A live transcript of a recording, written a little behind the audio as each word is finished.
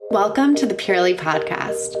Welcome to the Purely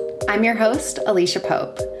Podcast. I'm your host, Alysia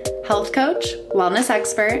Pope, health coach, wellness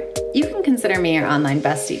expert. You can consider me your online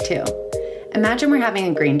bestie too. Imagine we're having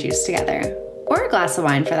a green juice together, or a glass of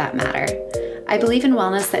wine for that matter. I believe in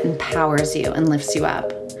wellness that empowers you and lifts you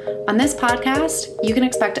up. On this podcast, you can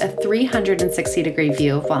expect a 360-degree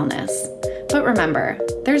view of wellness. But remember,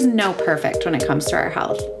 there's no perfect when it comes to our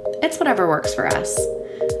health. It's whatever works for us.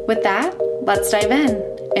 With that, let's dive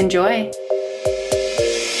in. Enjoy.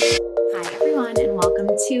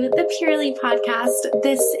 Welcome to the Purely Podcast.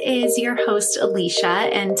 This is your host,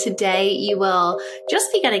 Alysia, and today you will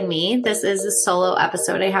just be getting me. This is a solo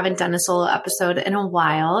episode. I haven't done a solo episode in a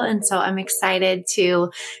while, and so I'm excited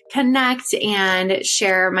to connect and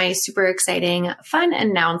share my super exciting, fun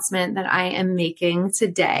announcement that I am making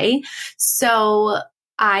today. So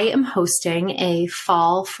I am hosting a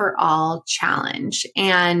Fall for All challenge,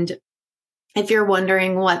 and if you're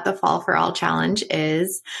wondering what the Fall for All challenge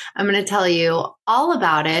is, I'm going to tell you all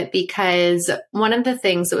about it because one of the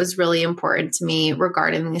things that was really important to me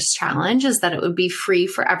regarding this challenge is that it would be free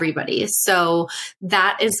for everybody. So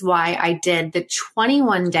that is why I did the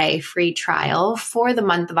 21-day free trial for the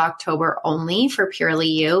month of October only for Purely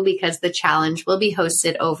You, because the challenge will be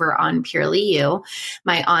hosted over on Purely You,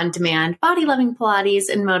 my on-demand body-loving Pilates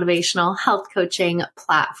and motivational health coaching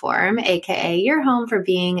platform, aka your home for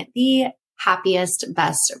being the happiest,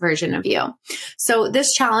 best version of you. So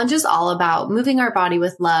this challenge is all about moving our body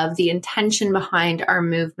with love, the intention behind our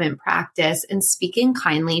movement practice, and speaking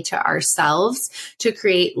kindly to ourselves to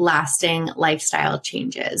create lasting lifestyle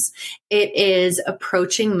changes. It is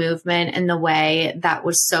approaching movement in the way that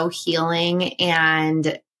was so healing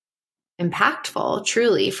and impactful,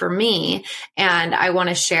 truly, for me. And I want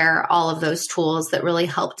to share all of those tools that really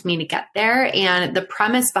helped me to get there. And the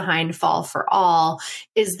premise behind Fall for All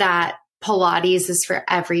is that Pilates is for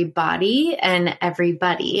everybody and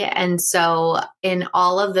everybody. And so in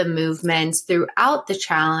all of the movements throughout the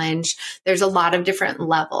challenge, there's a lot of different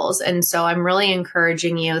levels. And so I'm really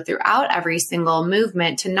encouraging you throughout every single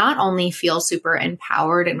movement to not only feel super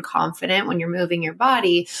empowered and confident when you're moving your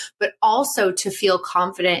body, but also to feel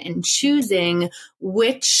confident in choosing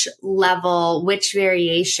which level, which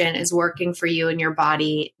variation is working for you and your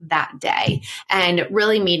body that day. And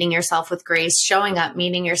really meeting yourself with grace, showing up,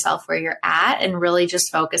 meeting yourself where you're at, and really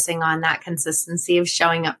just focusing on that consistency of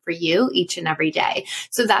showing up for you each and every day.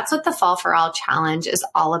 So that's what the Fall for All challenge is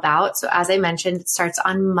all about. So as I mentioned, it starts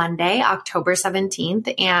on Monday, October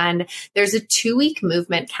 17th, and there's a 2-week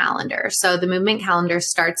movement calendar. So the movement calendar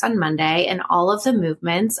starts on Monday, and all of the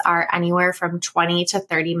movements are anywhere from 20 to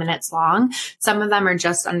 30 minutes long. Some of them are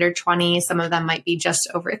just under 20. Some of them might be just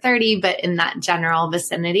over 30, but in that general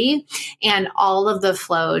vicinity. And all of the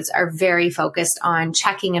flows are very focused on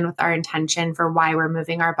checking in with our intention for why we're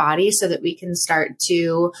moving our body so that we can start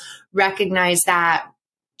to recognize that,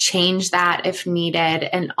 change that if needed,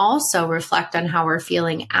 and also reflect on how we're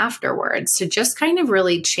feeling afterwards to just kind of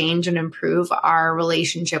really change and improve our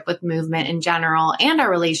relationship with movement in general and our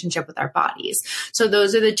relationship with our bodies. So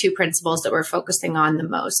those are the two principles that we're focusing on the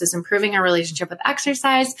most, is improving our relationship with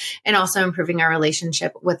exercise and also improving our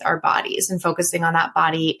relationship with our bodies and focusing on that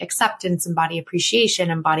body acceptance and body appreciation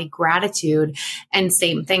and body gratitude. And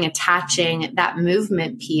same thing, attaching that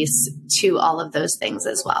movement piece to all of those things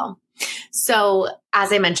as well. So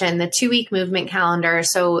as I mentioned, the 2-week movement calendar,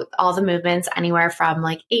 so all the movements anywhere from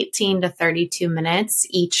like 18 to 32 minutes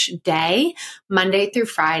each day, Monday through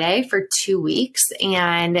Friday for 2 weeks.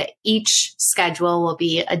 And each schedule will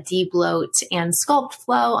be a deload and sculpt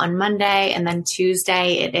flow on Monday. And then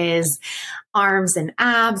Tuesday, it is arms and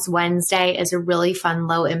abs. Wednesday is a really fun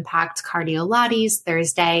low impact cardio Pilates.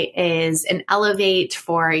 Thursday is an elevate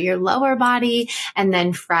for your lower body. And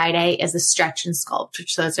then Friday is a stretch and sculpt,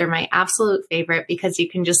 which those are my absolute favorite because you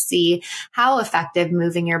can just see how effective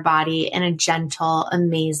moving your body in a gentle,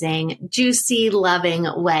 amazing, juicy, loving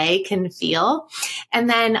way can feel. And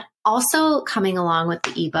then also coming along with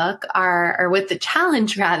the ebook, or with the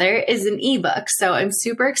challenge rather, is an ebook. So I'm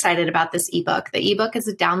super excited about this ebook. The ebook is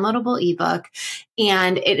a downloadable ebook,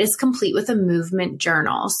 and it is complete with a movement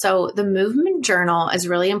journal. So the movement journal is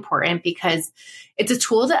really important because it's a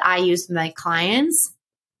tool that I use with my clients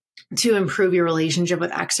to improve your relationship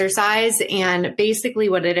with exercise. And basically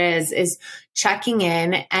what it is checking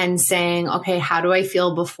in and saying, okay, how do I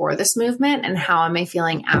feel before this movement and how am I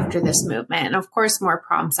feeling after this movement? And of course, more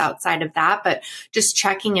prompts outside of that, but just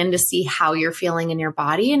checking in to see how you're feeling in your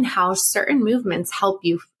body and how certain movements help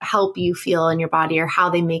you feel in your body or how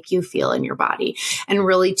they make you feel in your body, and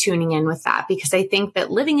really tuning in with that. Because I think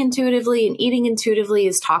that living intuitively and eating intuitively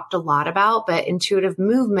is talked a lot about, but intuitive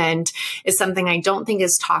movement is something I don't think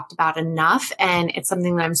is talked about enough. And it's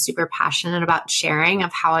something that I'm super passionate about sharing,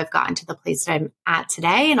 of how I've gotten to the place that I'm at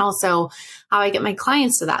today, and also how I get my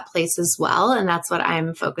clients to that place as well. And that's what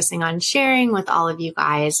I'm focusing on sharing with all of you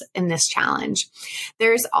guys in this challenge.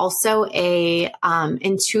 There's also a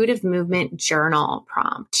intuitive movement journal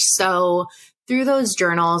prompt. So through those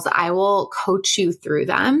journals, I will coach you through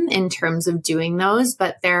them in terms of doing those,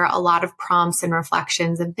 but there are a lot of prompts and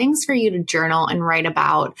reflections and things for you to journal and write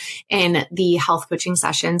about in the health coaching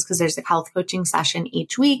sessions, because there's a health coaching session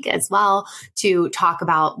each week as well to talk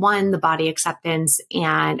about, one, the body acceptance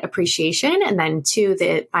and appreciation, and then two,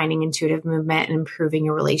 the finding intuitive movement and improving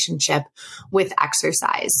your relationship with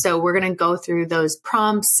exercise. So we're going to go through those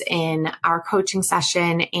prompts in our coaching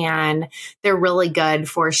session, and they're really good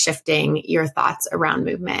for shifting your thoughts around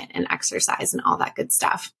movement and exercise and all that good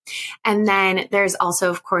stuff. And then there's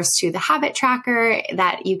also, of course, the habit tracker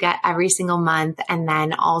that you get every single month, and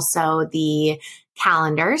then also the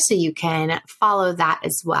calendar, so you can follow that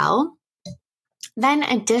as well. Then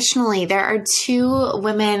additionally, there are two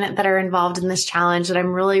women that are involved in this challenge that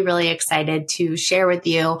I'm really, really excited to share with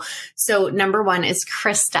you. So number one is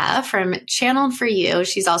Krista from Channeled for You.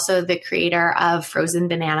 She's also the creator of frozen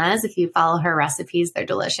bananas. If you follow her recipes, they're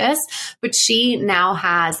delicious. But she now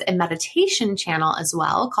has a meditation channel as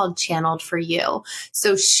well called Channeled for You.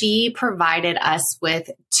 So she provided us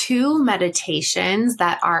with two meditations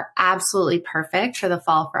that are absolutely perfect for the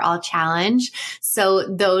Fall for All challenge. So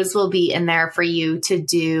those will be in there for you to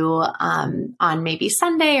do on maybe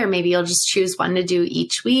Sunday, or maybe you'll just choose one to do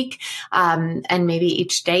each week, and maybe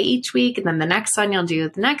each day each week. And then the next one you'll do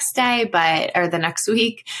the next day, or the next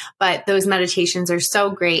week. But those meditations are so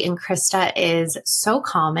great. And Krista is so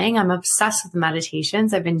calming. I'm obsessed with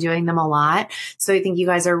meditations. I've been doing them a lot. So I think you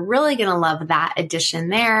guys are really going to love that addition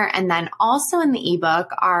there. And then also in the ebook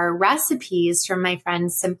are recipes from my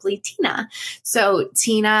friend Simply Tina. So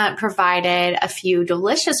Tina provided a few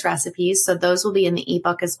delicious recipes. So those will be in the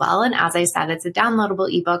ebook as well. And as I said, it's a downloadable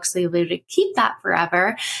ebook, so you'll be able to keep that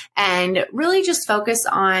forever and really just focus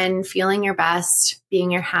on feeling your best,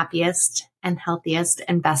 being your happiest and healthiest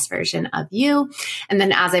and best version of you. And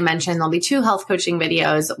then, as I mentioned, there'll be two health coaching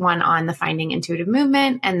videos, one on the finding intuitive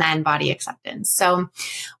movement and then body acceptance. So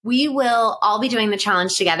we will all be doing the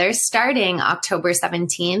challenge together starting October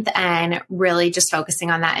 17th, and really just focusing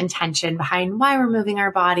on that intention behind why we're moving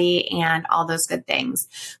our body and all those good things.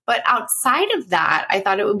 But outside of that, I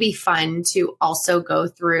thought it would be fun to also go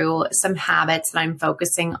through some habits that I'm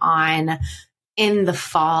focusing on in the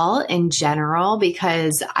fall in general,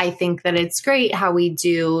 because I think that it's great how we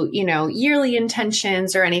do, yearly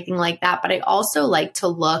intentions or anything like that. But I also like to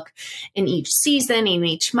look in each season, in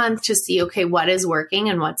each month, to see, okay, what is working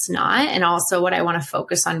and what's not, and also what I want to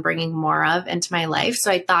focus on bringing more of into my life. So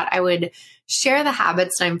I thought I would share the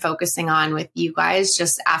habits that I'm focusing on with you guys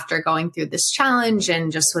just after going through this challenge,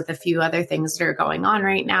 and just with a few other things that are going on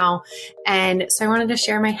right now. And so I wanted to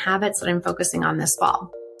share my habits that I'm focusing on this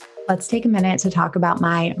fall. Let's take a minute to talk about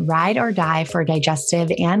my ride or die for digestive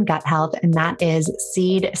and gut health, and that is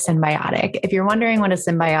Seed Synbiotic. If you're wondering what a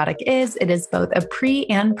synbiotic is, it is both a pre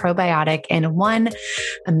and probiotic in one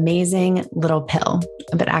amazing little pill.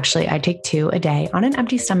 But actually, I take 2 a day on an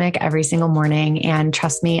empty stomach every single morning. And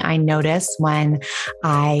trust me, I notice when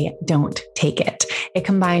I don't take it. It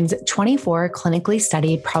combines 24 clinically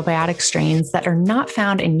studied probiotic strains that are not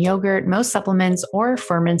found in yogurt, most supplements, or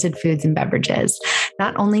fermented foods and beverages.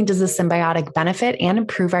 Not only does the symbiotic benefit and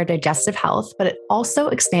improve our digestive health, but it also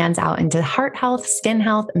expands out into heart health, skin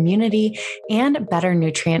health, immunity, and better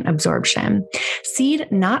nutrient absorption. Seed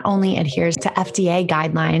not only adheres to FDA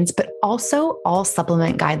guidelines, but also all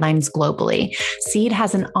supplement guidelines globally. Seed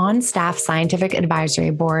has an on-staff scientific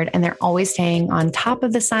advisory board, and they're always staying on top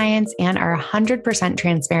of the science and are 100%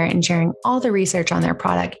 transparent in sharing all the research on their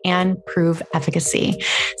product and prove efficacy.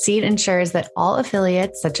 Seed ensures that all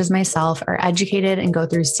affiliates, such as myself, are educated and go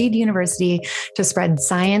through Seed University to spread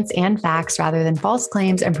science and facts rather than false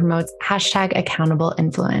claims, and promotes #accountable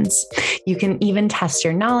influence. You can even test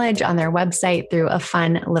your knowledge on their website through a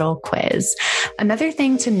fun little quiz. Another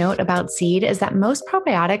thing to note about Seed is that most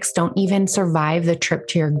probiotics don't even survive the trip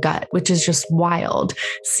to your gut, which is just wild.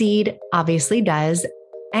 Seed obviously does.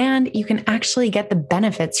 And you can actually get the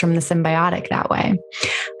benefits from the symbiotic that way.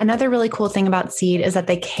 Another really cool thing about Seed is that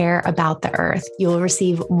they care about the earth. You will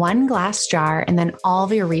receive 1 glass jar, and then all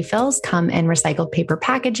of your refills come in recycled paper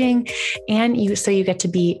packaging. And so you get to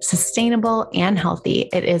be sustainable and healthy.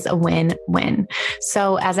 It is a win-win.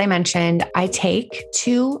 So as I mentioned, I take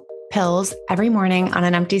 2 pills every morning on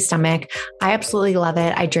an empty stomach. I absolutely love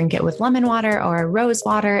it. I drink it with lemon water or rose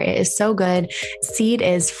water. It is so good. Seed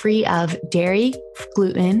is free of dairy,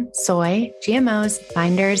 gluten, soy, GMOs,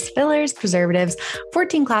 binders, fillers, preservatives,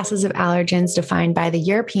 14 classes of allergens defined by the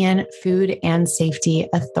European Food and Safety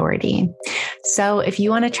Authority. So if you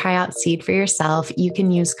want to try out Seed for yourself, you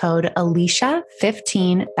can use code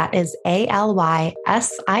Alysia15, that is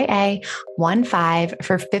ALYSIA15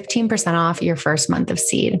 for 15% off your first month of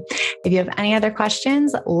Seed. If you have any other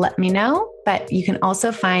questions, let me know, but you can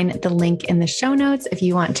also find the link in the show notes if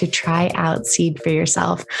you want to try out Seed for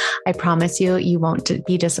yourself. I promise you, you won't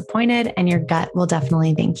be disappointed and your gut will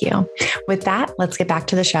definitely thank you. With that, let's get back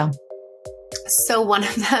to the show. So one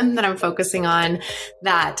of them that I'm focusing on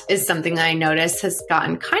that is something that I noticed has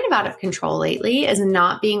gotten kind of out of control lately is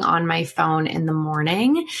not being on my phone in the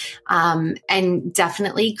morning, and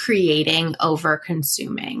definitely creating over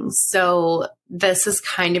consuming. So this is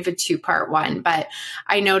kind of a two-part one, but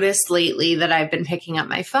I noticed lately that I've been picking up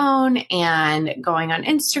my phone and going on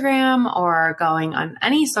Instagram or going on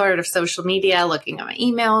any sort of social media, looking at my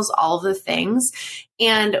emails, all of the things.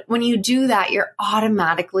 And when you do that, you're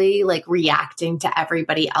automatically like reacting to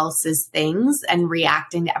everybody else's things and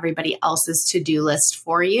reacting to everybody else's to-do list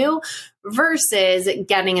for you versus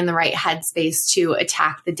getting in the right headspace to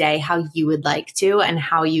attack the day how you would like to and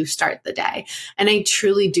how you start the day. And I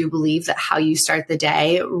truly do believe that how you start the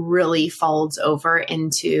day really folds over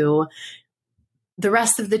into the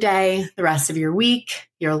rest of the day, the rest of your week,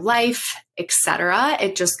 your life, etc.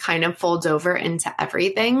 It just kind of folds over into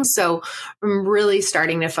everything. So I'm really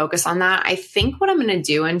starting to focus on that. I think what I'm going to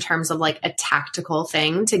do in terms of like a tactical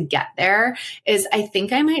thing to get there is I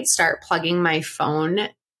think I might start plugging my phone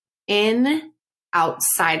in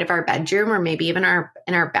outside of our bedroom or maybe even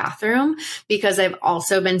in our bathroom, because I've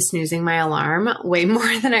also been snoozing my alarm way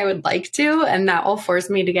more than I would like to. And that will force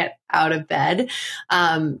me to get out of bed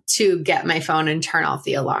to get my phone and turn off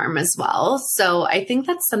the alarm as well. So I think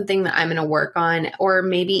that's something that I'm going to work on, or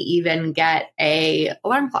maybe even get a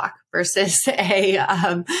alarm clock versus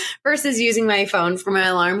versus using my phone for my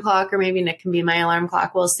alarm clock, or maybe Nick can be my alarm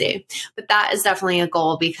clock. We'll see. But that is definitely a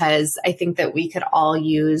goal because I think that we could all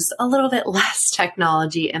use a little bit less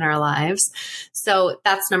technology in our lives. So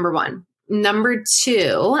that's number one. Number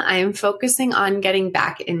two, I'm focusing on getting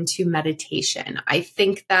back into meditation. I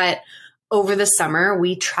think that over the summer,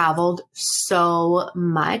 we traveled so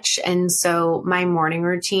much. And so my morning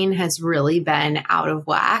routine has really been out of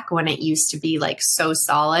whack when it used to be like so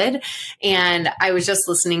solid. And I was just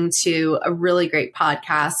listening to a really great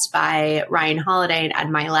podcast by Ryan Holiday and Ed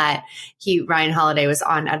Milet. Ryan Holiday was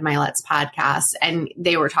on Ed Milet's podcast, and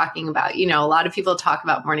they were talking about, a lot of people talk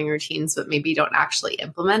about morning routines, but maybe don't actually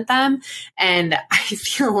implement them. And I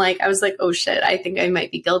feel like I was like, oh shit, I think I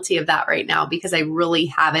might be guilty of that right now because I really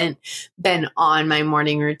haven't been on my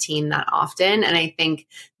morning routine that often. And I think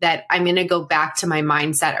that I'm going to go back to my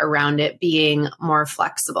mindset around it being more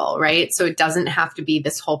flexible, right? So it doesn't have to be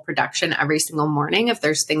this whole production every single morning if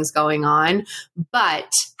there's things going on,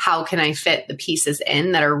 but how can I fit the pieces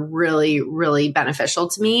in that are really, really beneficial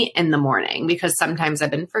to me in the morning? Because sometimes I've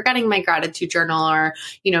been forgetting my gratitude journal, or,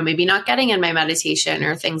 maybe not getting in my meditation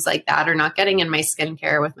or things like that, or not getting in my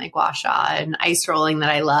skincare with my gua sha and ice rolling that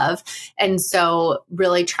I love. And so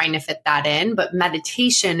really trying to fit that in, but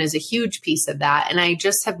meditation is a huge piece of that. And I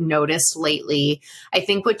just have noticed lately, I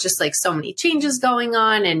think with just like so many changes going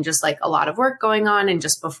on and just like a lot of work going on, and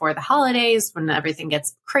just before the holidays when everything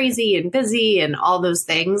gets crazy and busy and all those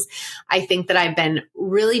things, I think that I've been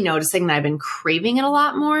really noticing that I've been craving it a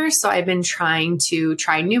lot more. So I've been trying to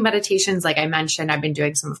try new meditations. Like I mentioned, I've been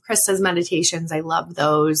doing some of Krista's meditations. I love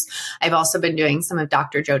those. I've also been doing some of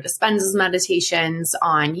Dr. Joe Dispenza's meditations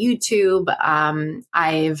on YouTube.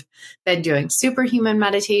 I've been doing superhuman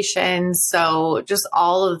meditations. So just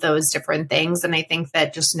all of those different things. And I think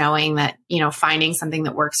that just knowing that, finding something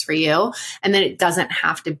that works for you, and then it doesn't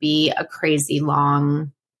have to be a crazy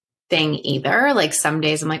long thing either. Like some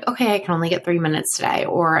days I'm like, okay, I can only get 3 minutes today,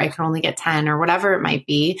 or I can only get 10 or whatever it might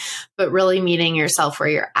be, but really meeting yourself where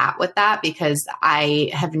you're at with that, because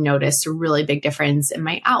I have noticed a really big difference in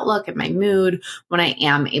my outlook and my mood when I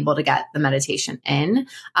am able to get the meditation in.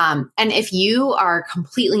 And if you are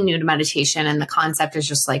completely new to meditation and the concept is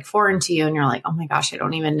just like foreign to you and you're like, oh my gosh, I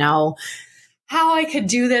don't even know how I could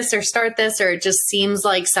do this or start this, or it just seems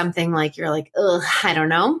like something like you're like, ugh, I don't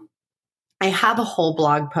know. I have a whole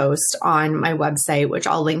blog post on my website, which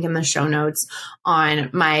I'll link in the show notes, on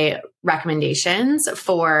my recommendations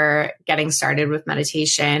for getting started with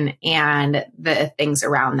meditation and the things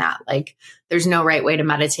around that. Like, there's no right way to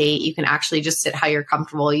meditate. You can actually just sit how you're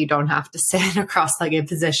comfortable. You don't have to sit in a cross-legged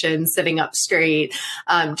position, sitting up straight,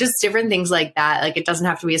 just different things like that. Like, it doesn't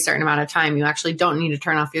have to be a certain amount of time. You actually don't need to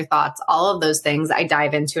turn off your thoughts. All of those things I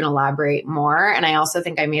dive into and elaborate more. And I also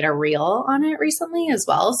think I made a reel on it recently as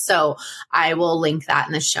well. So I will link that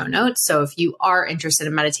in the show notes. So if you are interested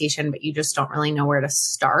in meditation, but you just don't really know where to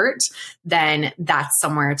start, then that's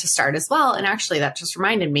somewhere to start as well. And actually, that just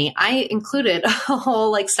reminded me, I included a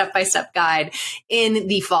whole like step-by-step guide in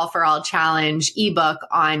the Fall for All Challenge ebook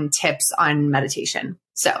on tips on meditation.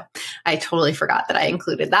 So I totally forgot that I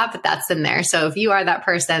included that, but that's in there. So if you are that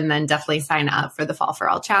person, then definitely sign up for the Fall for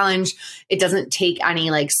All Challenge. It doesn't take any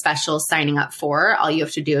like special signing up for. All you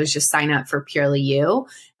have to do is just sign up for Purely You,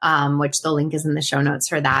 which the link is in the show notes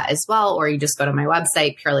for that as well. Or you just go to my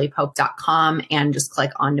website, purelypope.com, and just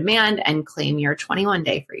click on demand and claim your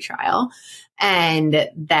 21-day free trial. And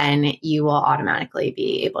then you will automatically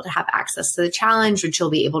be able to have access to the challenge, which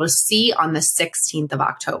you'll be able to see on the 16th of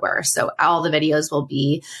October. So all the videos will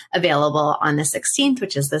be available on the 16th,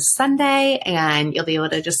 which is this Sunday, and you'll be able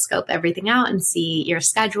to just scope everything out and see your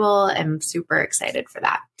schedule. I'm super excited for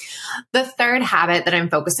that. The third habit that I'm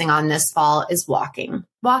focusing on this fall is walking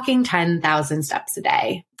 10,000 steps a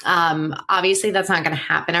day. Obviously that's not going to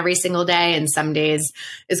happen every single day. And some days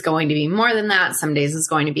is going to be more than that. Some days is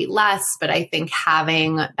going to be less, but I think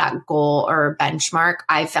having that goal or benchmark,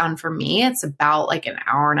 I found for me, it's about like an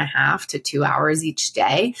hour and a half to 2 hours each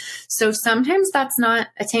day. So sometimes that's not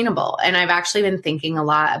attainable. And I've actually been thinking a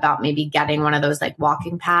lot about maybe getting one of those like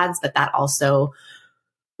walking pads, but that also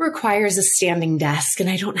requires a standing desk, and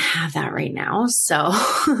I don't have that right now. So,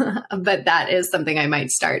 but that is something I might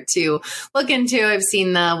start to look into. I've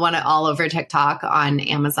seen the one all over TikTok on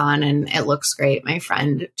Amazon, and it looks great. My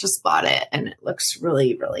friend just bought it and it looks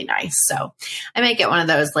really, really nice. So I might get one of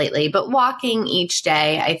those lately, but walking each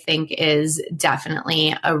day, I think, is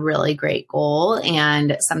definitely a really great goal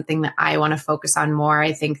and something that I want to focus on more.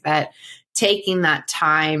 I think that taking that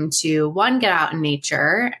time to, one, get out in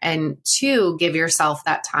nature, and two, give yourself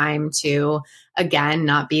that time to, again,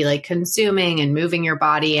 not be like consuming and moving your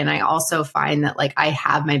body. And I also find that like I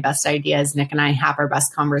have my best ideas. Nick and I have our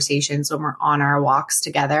best conversations when we're on our walks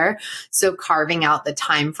together. So carving out the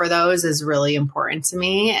time for those is really important to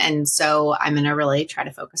me. And so I'm going to really try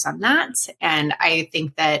to focus on that. And I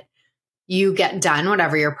think that you get done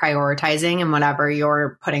whatever you're prioritizing and whatever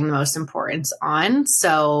you're putting the most importance on.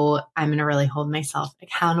 So I'm going to really hold myself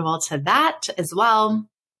accountable to that as well.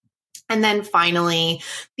 And then finally,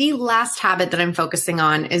 the last habit that I'm focusing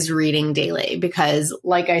on is reading daily, because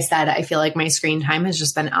like I said, I feel like my screen time has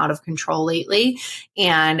just been out of control lately,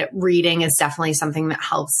 and reading is definitely something that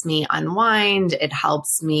helps me unwind. It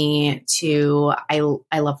helps me to,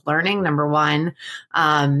 I love learning, number one.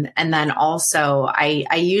 And then also I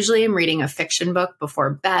usually am reading a fiction book before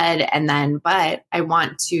bed, but I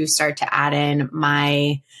want to start to add in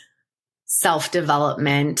my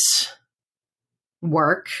self-development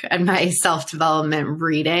work and my self-development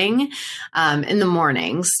reading in the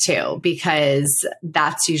mornings too, because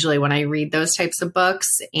that's usually when I read those types of books.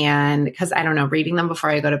 And because I don't know, reading them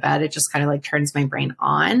before I go to bed, it just kind of like turns my brain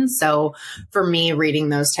on. So for me, reading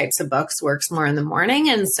those types of books works more in the morning.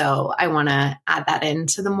 And so I want to add that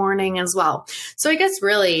into the morning as well. So I guess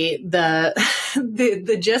really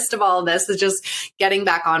the gist of all of this is just getting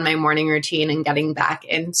back on my morning routine and getting back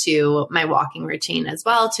into my walking routine as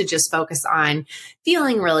well, to just focus on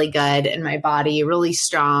feeling really good in my body, really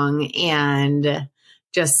strong. And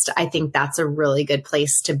just, I think that's a really good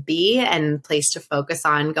place to be and place to focus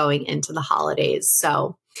on going into the holidays.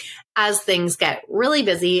 So as things get really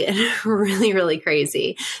busy and really, really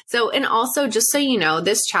crazy. So, and also just so you know,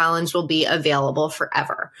 this challenge will be available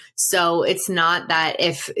forever. So it's not that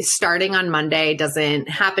if starting on Monday doesn't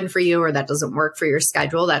happen for you or that doesn't work for your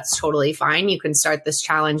schedule, that's totally fine. You can start this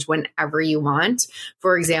challenge whenever you want.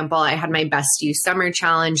 For example, I had my Best You Summer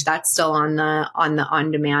Challenge. That's still on the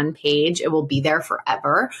on-demand page. It will be there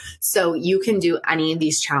forever. So you can do any of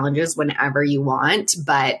these challenges whenever you want,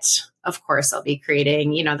 but of course, I'll be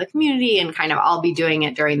creating, the community, and kind of I'll be doing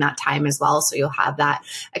it during that time as well. So you'll have that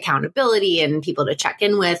accountability and people to check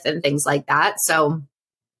in with and things like that. So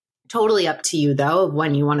totally up to you though,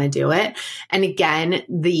 when you want to do it. And again,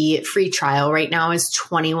 the free trial right now is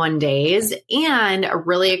 21 days. And a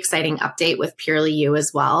really exciting update with Purely You as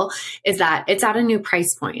well is that it's at a new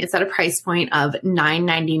price point. It's at a price point of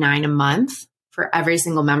 $9.99 a month for every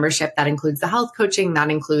single membership. That includes the health coaching, that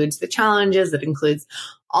includes the challenges, that includes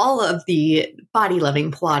all of the body loving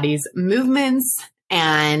Pilates movements,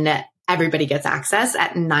 and everybody gets access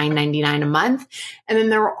at $9.99 a month. And then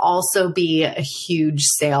there will also be a huge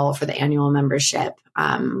sale for the annual membership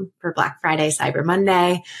for Black Friday, Cyber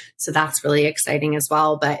Monday. So that's really exciting as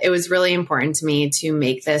well. But it was really important to me to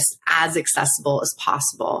make this as accessible as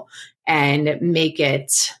possible and make it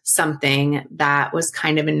something that was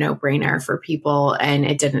kind of a no-brainer for people. And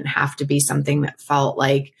it didn't have to be something that felt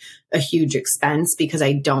like a huge expense, because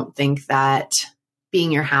I don't think that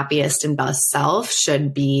being your happiest and best self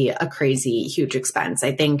should be a crazy, huge expense.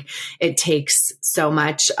 I think it takes so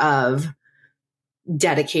much of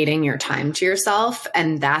dedicating your time to yourself,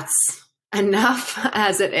 and that's enough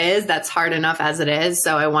as it is. That's hard enough as it is.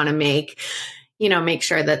 So I want to make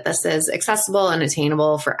sure that this is accessible and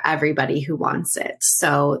attainable for everybody who wants it.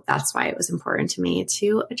 So that's why it was important to me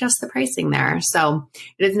to adjust the pricing there. So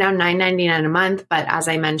it is now $9.99 a month, but as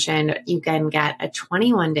I mentioned, you can get a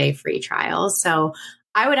 21-day free trial. So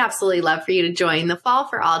I would absolutely love for you to join the Fall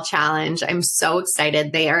for All Challenge. I'm so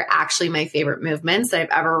excited. They are actually my favorite movements that I've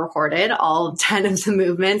ever recorded. All 10 of the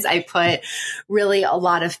movements. I put really a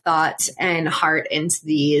lot of thought and heart into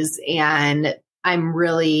these, and I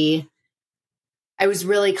was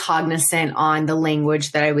really cognizant on the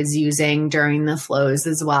language that I was using during the flows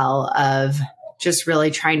as well, of just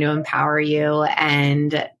really trying to empower you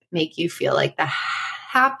and make you feel like the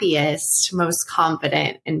happiest, most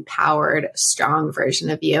confident, empowered, strong version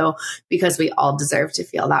of you, because we all deserve to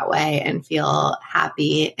feel that way and feel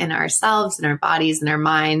happy in ourselves and our bodies and our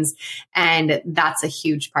minds. And that's a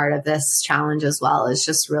huge part of this challenge as well, is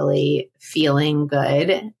just really feeling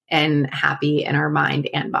good and happy in our mind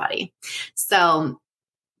and body. So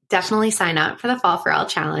definitely sign up for the Fall for All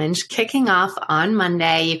Challenge, kicking off on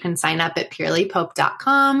Monday. You can sign up at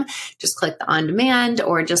purelypope.com. Just click the on demand,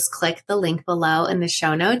 or just click the link below in the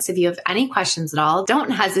show notes. If you have any questions at all,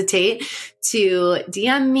 don't hesitate to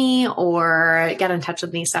DM me or get in touch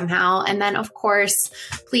with me somehow. And then, of course,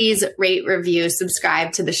 please rate, review,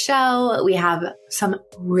 subscribe to the show. We have some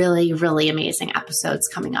really, really amazing episodes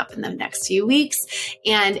coming up in the next few weeks.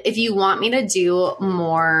 And if you want me to do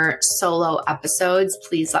more solo episodes,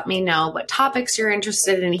 please let me know what topics you're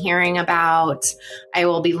interested in hearing about. I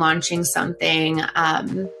will be launching something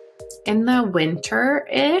in the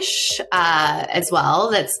winter-ish as well.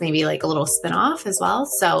 That's maybe like a little spinoff as well.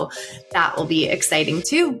 So that will be exciting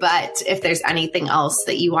too. But if there's anything else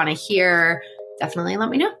that you want to hear, definitely let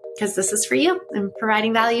me know, because this is for you and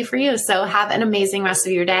providing value for you. So have an amazing rest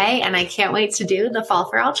of your day. And I can't wait to do the Fall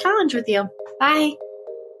for All Challenge with you. Bye.